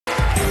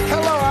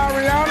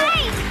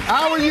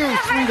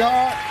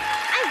sweetheart?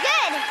 I'm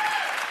good.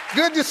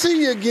 Good to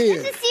see you again.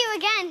 Good to see you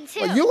again,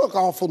 too. Well, you look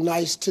awful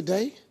nice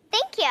today.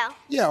 Thank you.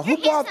 Yeah, You're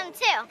handsome,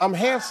 too. I'm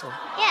handsome.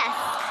 Yes.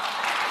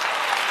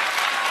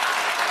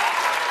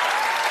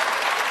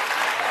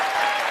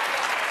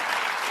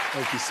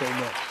 Thank you so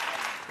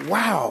much.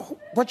 Wow,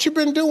 what you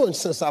been doing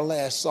since I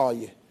last saw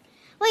you?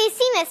 Well, you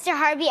see, Mr.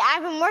 Harvey,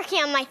 I've been working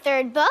on my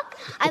 3rd book.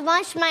 I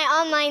launched my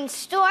online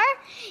store,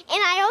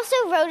 and I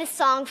also wrote a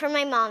song for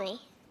my mommy,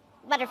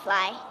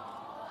 Butterfly.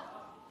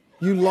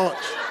 You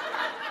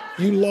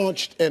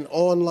launched an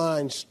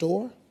online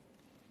store?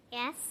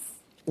 Yes.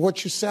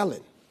 What you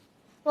selling?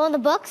 Well, the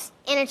books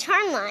and a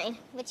charm line,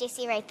 which you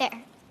see right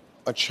there.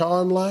 A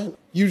charm line?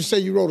 You say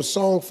you wrote a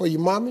song for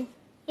your mommy?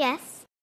 Yes.